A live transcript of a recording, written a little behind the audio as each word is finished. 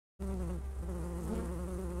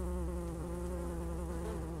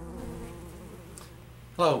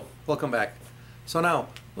Hello, welcome back. So now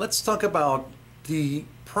let's talk about the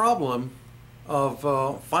problem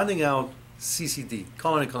of finding out CCD,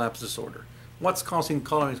 colony collapse disorder. What's causing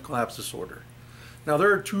colony collapse disorder? Now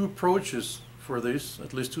there are two approaches for this,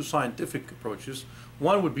 at least two scientific approaches.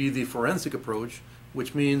 One would be the forensic approach,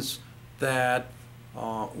 which means that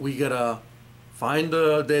we gotta find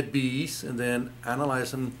the dead bees and then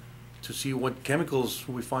analyze them to see what chemicals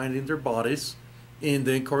we find in their bodies, and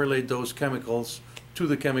then correlate those chemicals to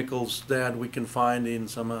the chemicals that we can find in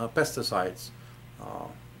some pesticides.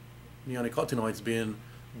 Neonicotinoids being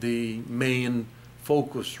the main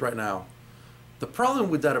focus right now. The problem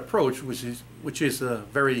with that approach, which is a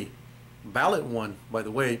very valid one, by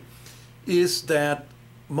the way, is that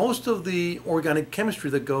most of the organic chemistry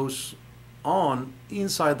that goes on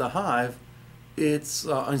inside the hive, it's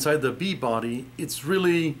inside the bee body, it's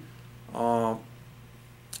really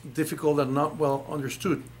difficult and not well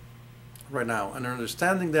understood right now, and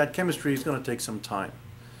understanding that chemistry is going to take some time.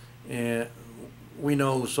 And we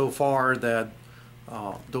know so far that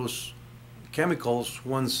those chemicals,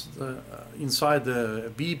 once inside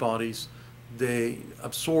the bee bodies, they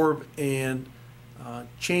absorb and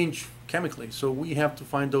change chemically. So we have to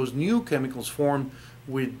find those new chemicals formed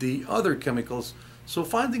with the other chemicals. So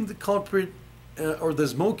finding the culprit or the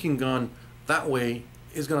smoking gun that way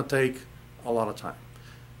is going to take a lot of time.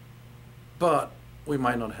 But we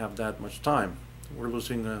might not have that much time. We're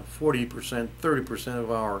losing 40%, 30%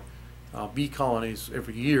 of our bee colonies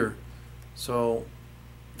every year. So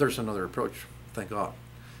there's another approach, thank God.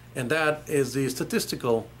 And that is the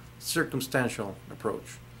statistical circumstantial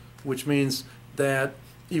approach, which means that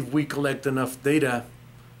if we collect enough data,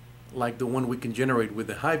 like the one we can generate with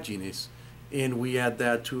the Hive Genies, and we add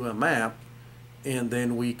that to a map, and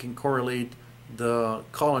then we can correlate the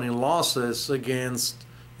colony losses against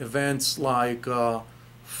events like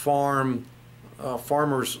farmers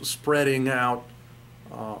spreading out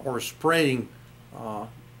or spraying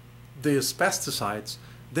these pesticides,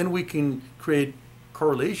 then we can create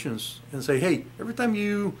correlations and say, hey, every time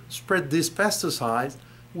you spread this pesticide,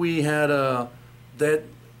 we had that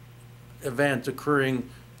event occurring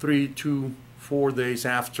 3 to 4 days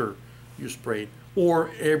after you sprayed. Or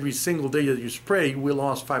every single day that you spray, we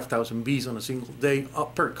lost 5,000 bees on a single day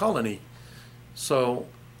per colony. So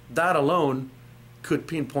that alone could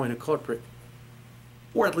pinpoint a culprit,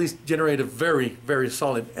 or at least generate a very, very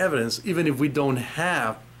solid evidence. Even if we don't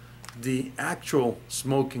have the actual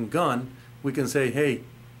smoking gun, we can say, hey,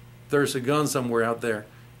 there's a gun somewhere out there,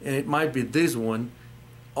 and it might be this one.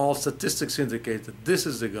 All statistics indicate that this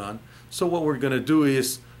is the gun. So what we're going to do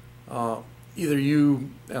is either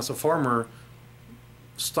you, as a farmer,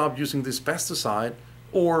 stop using this pesticide,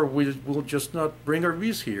 or we'll just not bring our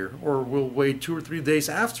bees here, or we'll wait 2 or 3 days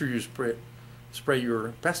after you spray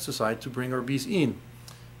your pesticide to bring our bees in.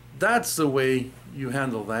 That's the way you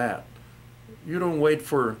handle that. You don't wait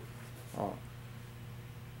for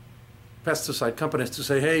pesticide companies to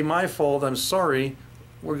say, hey, my fault, I'm sorry,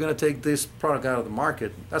 we're going to take this product out of the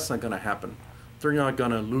market. That's not going to happen. They're not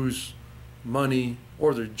going to lose money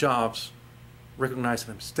or their jobs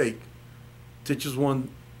recognizing a mistake. They just want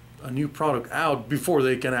a new product out before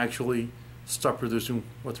they can actually stop producing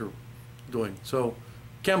what they're doing. So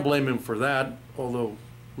can't blame them for that, although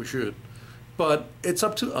we should. But it's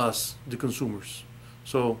up to us, the consumers.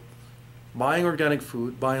 So buying organic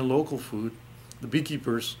food, buying local food, the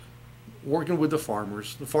beekeepers, working with the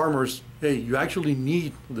farmers, hey, you actually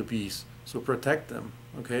need the bees, so protect them,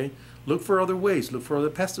 okay? Look for other ways, look for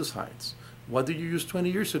other pesticides. What did you use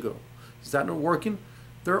 20 years ago? Is that not working?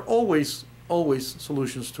 There are always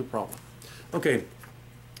solutions to a problem. Okay,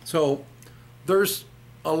 so there's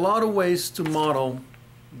a lot of ways to model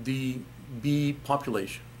the bee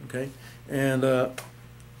population, okay? And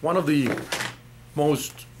one of the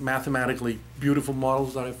most mathematically beautiful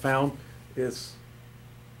models that I found is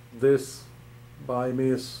this by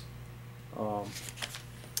Miss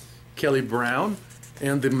Kelly Brown.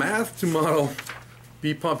 And the math to model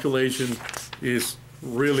bee population is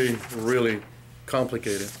really, really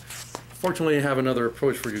complicated. Fortunately, I have another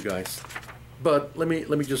approach for you guys. But let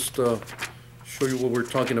me just show you what we're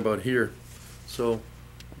talking about here. So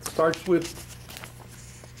it starts with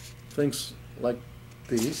things like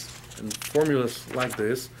these and formulas like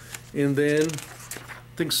this, and then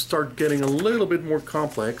things start getting a little bit more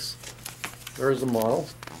complex. There's the model.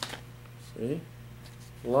 See?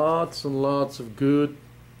 Lots and lots of good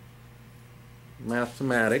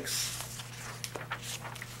mathematics.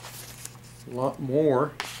 A lot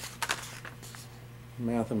more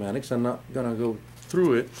mathematics. I'm not gonna go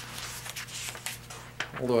through it,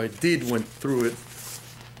 although I went through it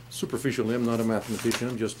superficially. I'm not a mathematician.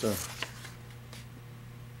 I'm just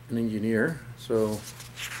an engineer, so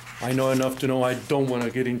I know enough to know I don't want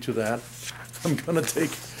to get into that. I'm going to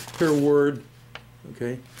take her word.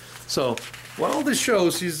 Okay, so what all this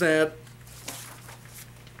shows is that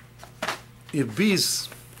if bees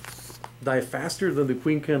die faster than the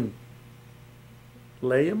queen can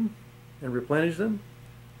lay them and replenish them,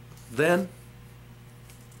 then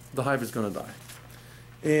the hive is going to die.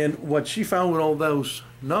 And what she found with all those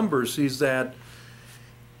numbers is that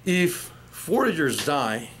if foragers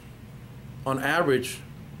die on average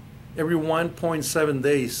every 1.7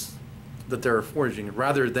 days that they're foraging,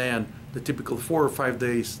 rather than the typical 4 or 5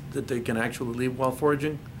 days that they can actually live while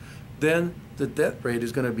foraging, then the death rate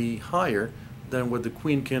is going to be higher than what the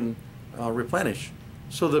queen can replenish.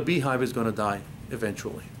 So the beehive is going to die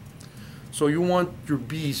eventually. So you want your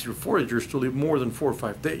bees, your foragers, to live more than 4 or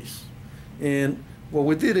 5 days. And what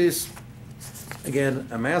we did is, again,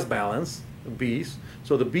 a mass balance of bees.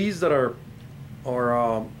 So the bees that are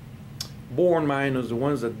born minus the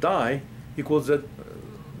ones that die equals that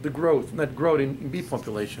the growth, net growth in bee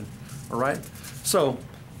population. All right. So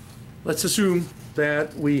let's assume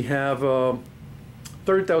that we have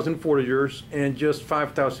 30,000 foragers and just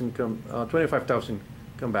 25,000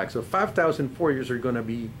 come back. So 5,000 foragers are going to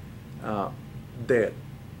be dead.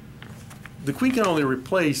 The queen can only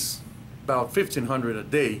replace about 1,500 a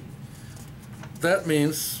day. That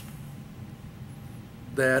means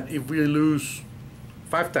that if we lose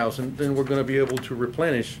 5,000, then we're going to be able to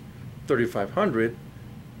replenish 3,500.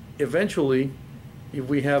 Eventually, if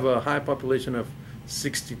we have a high population of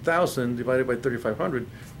 60,000 divided by 3,500,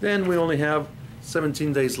 then we only have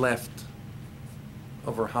 17 days left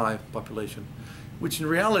of our hive population, which in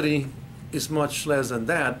reality is much less than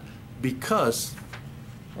that, because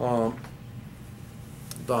the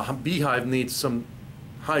beehive needs some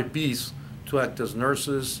hive bees to act as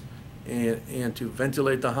nurses and to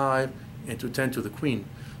ventilate the hive and to tend to the queen.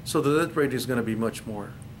 So the death rate is going to be much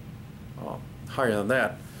more higher than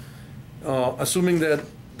that. Assuming that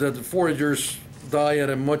the foragers die at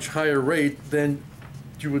a much higher rate, then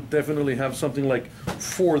you would definitely have something like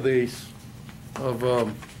 4 days of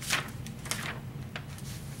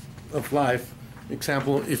life.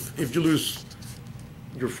 Example, if you lose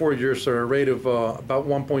your foragers at a rate of about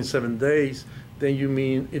 1.7 days, then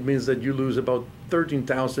it means that you lose about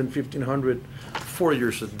 13,000, 1,500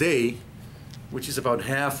 foragers a day, which is about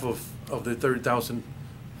half of the 30,000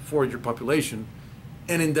 forager population.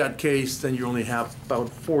 And in that case, then you only have about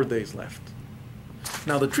 4 days left.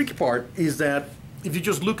 Now, the tricky part is that if you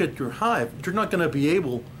just look at your hive, you're not going to be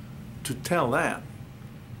able to tell that,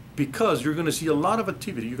 because you're going to see a lot of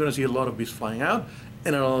activity. You're going to see a lot of bees flying out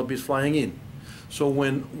and a lot of bees flying in. So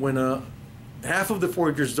when half of the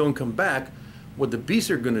foragers don't come back, what the bees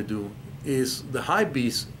are going to do is the hive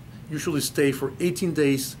bees usually stay for 18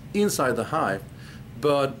 days inside the hive.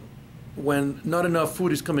 But when not enough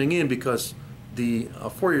food is coming in because the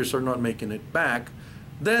foragers are not making it back,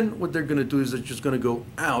 then what they're going to do is they're just going to go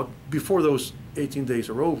out before those 18 days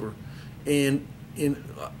are over. And in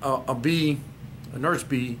a nurse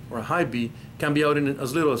bee or a hive bee can be out in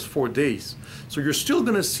as little as 4 days. So you're still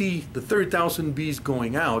going to see the 30,000 bees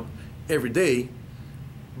going out every day,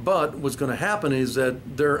 but what's going to happen is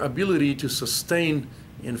that their ability to sustain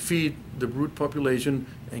and feed the brood population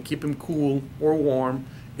and keep them cool or warm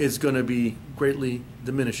is going to be greatly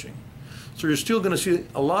diminishing. So you're still going to see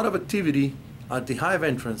a lot of activity at the hive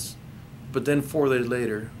entrance, but then 4 days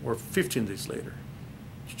later or 15 days later,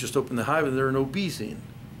 you just open the hive and there are no bees in.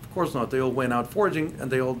 Of course not. They all went out foraging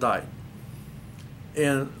and they all died.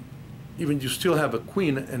 And even you still have a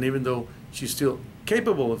queen, and even though she's still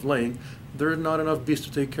capable of laying, there are not enough bees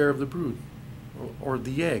to take care of the brood or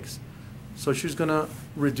the eggs. So she's going to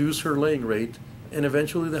reduce her laying rate, and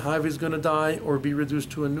eventually the hive is going to die or be reduced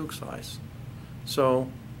to a nuke size. So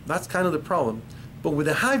that's kind of the problem. But with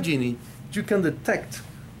the Hive Genie, you can detect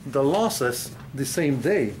the losses the same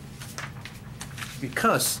day,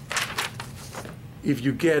 because if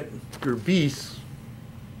you get your bees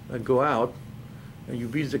that go out and your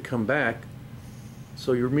bees that come back,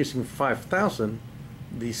 so you're missing 5,000,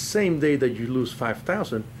 the same day that you lose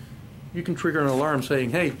 5,000, you can trigger an alarm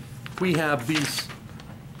saying, hey, we have bees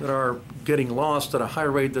that are getting lost at a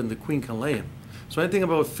higher rate than the queen can lay them. So anything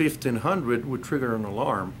about 1,500 would trigger an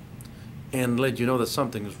alarm and let you know that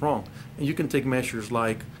something is wrong. And you can take measures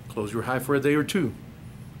like close your hive for a day or two,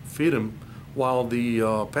 feed them, while the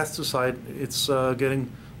pesticide, it's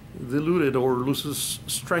getting diluted or loses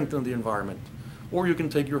strength in the environment. Or you can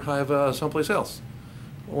take your hive someplace else.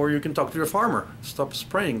 Or you can talk to your farmer, stop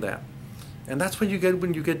spraying that. And that's when you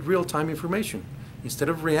get real-time information. Instead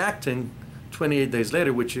of reacting 28 days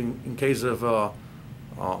later, which in case of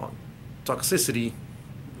toxicity,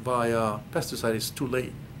 via pesticide, it's too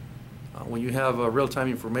late. When you have real-time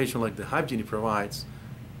information like the Hive Genie provides,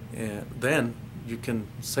 then you can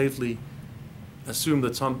safely assume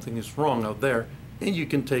that something is wrong out there, and you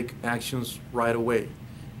can take actions right away.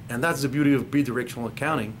 And that's the beauty of bidirectional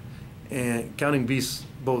accounting, and counting bees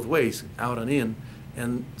both ways, out and in.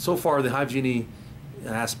 And so far, the Hive Genie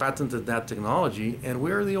has patented that technology, and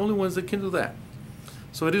we're the only ones that can do that.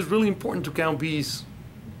 So it is really important to count bees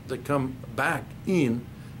that come back in,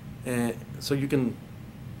 so you can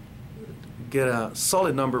get a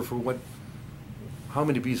solid number for how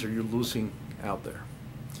many bees are you losing out there.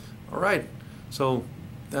 All right, so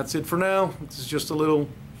that's it for now. This is just a little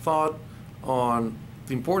thought on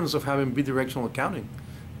the importance of having bidirectional accounting,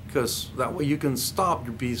 because that way you can stop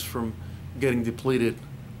your bees from getting depleted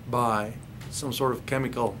by some sort of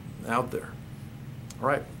chemical out there. All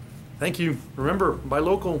right, thank you. Remember, buy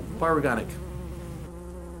local, buy organic.